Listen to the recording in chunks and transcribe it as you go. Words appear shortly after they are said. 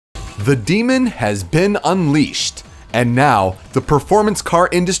The Demon has been unleashed, and now the performance car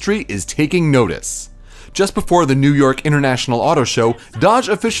industry is taking notice. Just before the New York International Auto Show, Dodge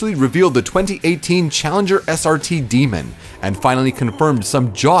officially revealed the 2018 Challenger SRT Demon and finally confirmed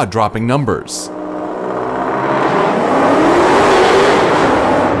some jaw-dropping numbers.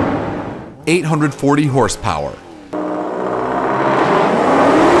 840 horsepower.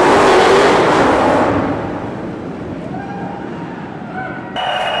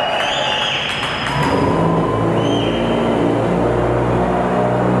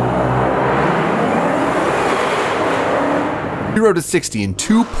 Zero to 60 in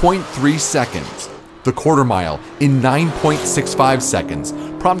 2.3 seconds. The quarter mile in 9.65 seconds,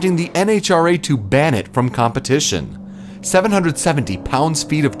 prompting the NHRA to ban it from competition. 770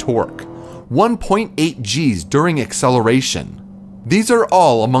 pounds-feet of torque. 1.8 Gs during acceleration. These are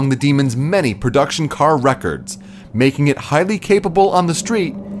all among the Demon's many production car records, making it highly capable on the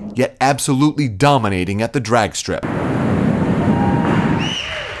street, yet absolutely dominating at the drag strip.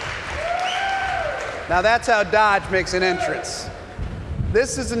 Now that's how Dodge makes an entrance.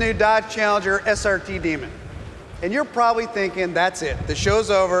 This is the new Dodge Challenger SRT Demon. And you're probably thinking, that's it, the show's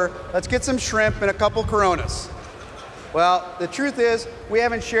over, let's get some shrimp and a couple Coronas. Well, the truth is, we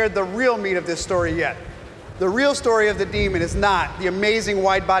haven't shared the real meat of this story yet. The real story of the Demon is not the amazing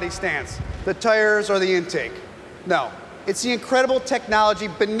wide body stance, the tires, or the intake. No, it's the incredible technology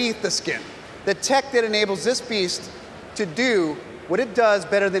beneath the skin. The tech that enables this beast to do what it does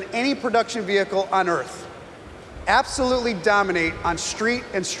better than any production vehicle on Earth. Absolutely dominate on street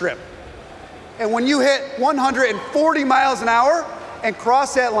and strip. And when you hit 140 miles an hour and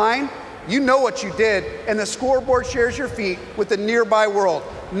cross that line, you know what you did, and the scoreboard shares your feat with the nearby world.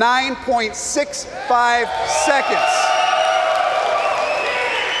 9.65 seconds.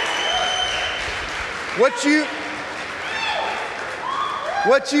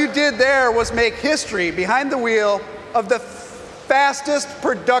 What you did there was make history behind the wheel of the fastest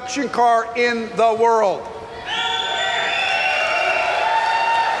production car in the world.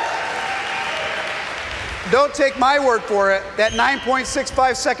 Don't take my word for it. That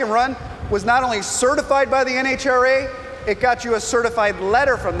 9.65 second run was not only certified by the NHRA, it got you a certified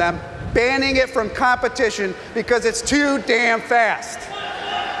letter from them banning it from competition because it's too damn fast.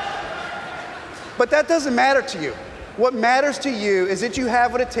 But that doesn't matter to you. What matters to you is that you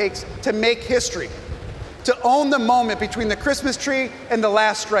have what it takes to make history, to own the moment between the Christmas tree and the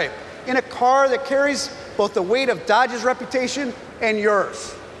last stripe, in a car that carries both the weight of Dodge's reputation and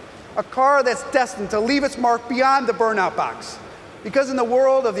yours. A car that's destined to leave its mark beyond the burnout box. Because in the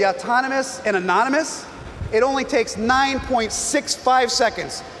world of the autonomous and anonymous, it only takes 9.65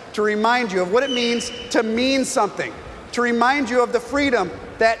 seconds to remind you of what it means to mean something, to remind you of the freedom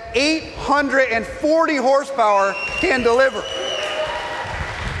that 840 horsepower can deliver.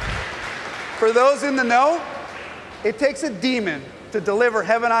 For those in the know, it takes a demon to deliver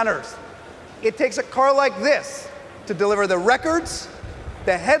heaven on earth. It takes a car like this to deliver the records,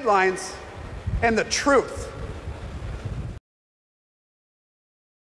 the headlines, and the truth.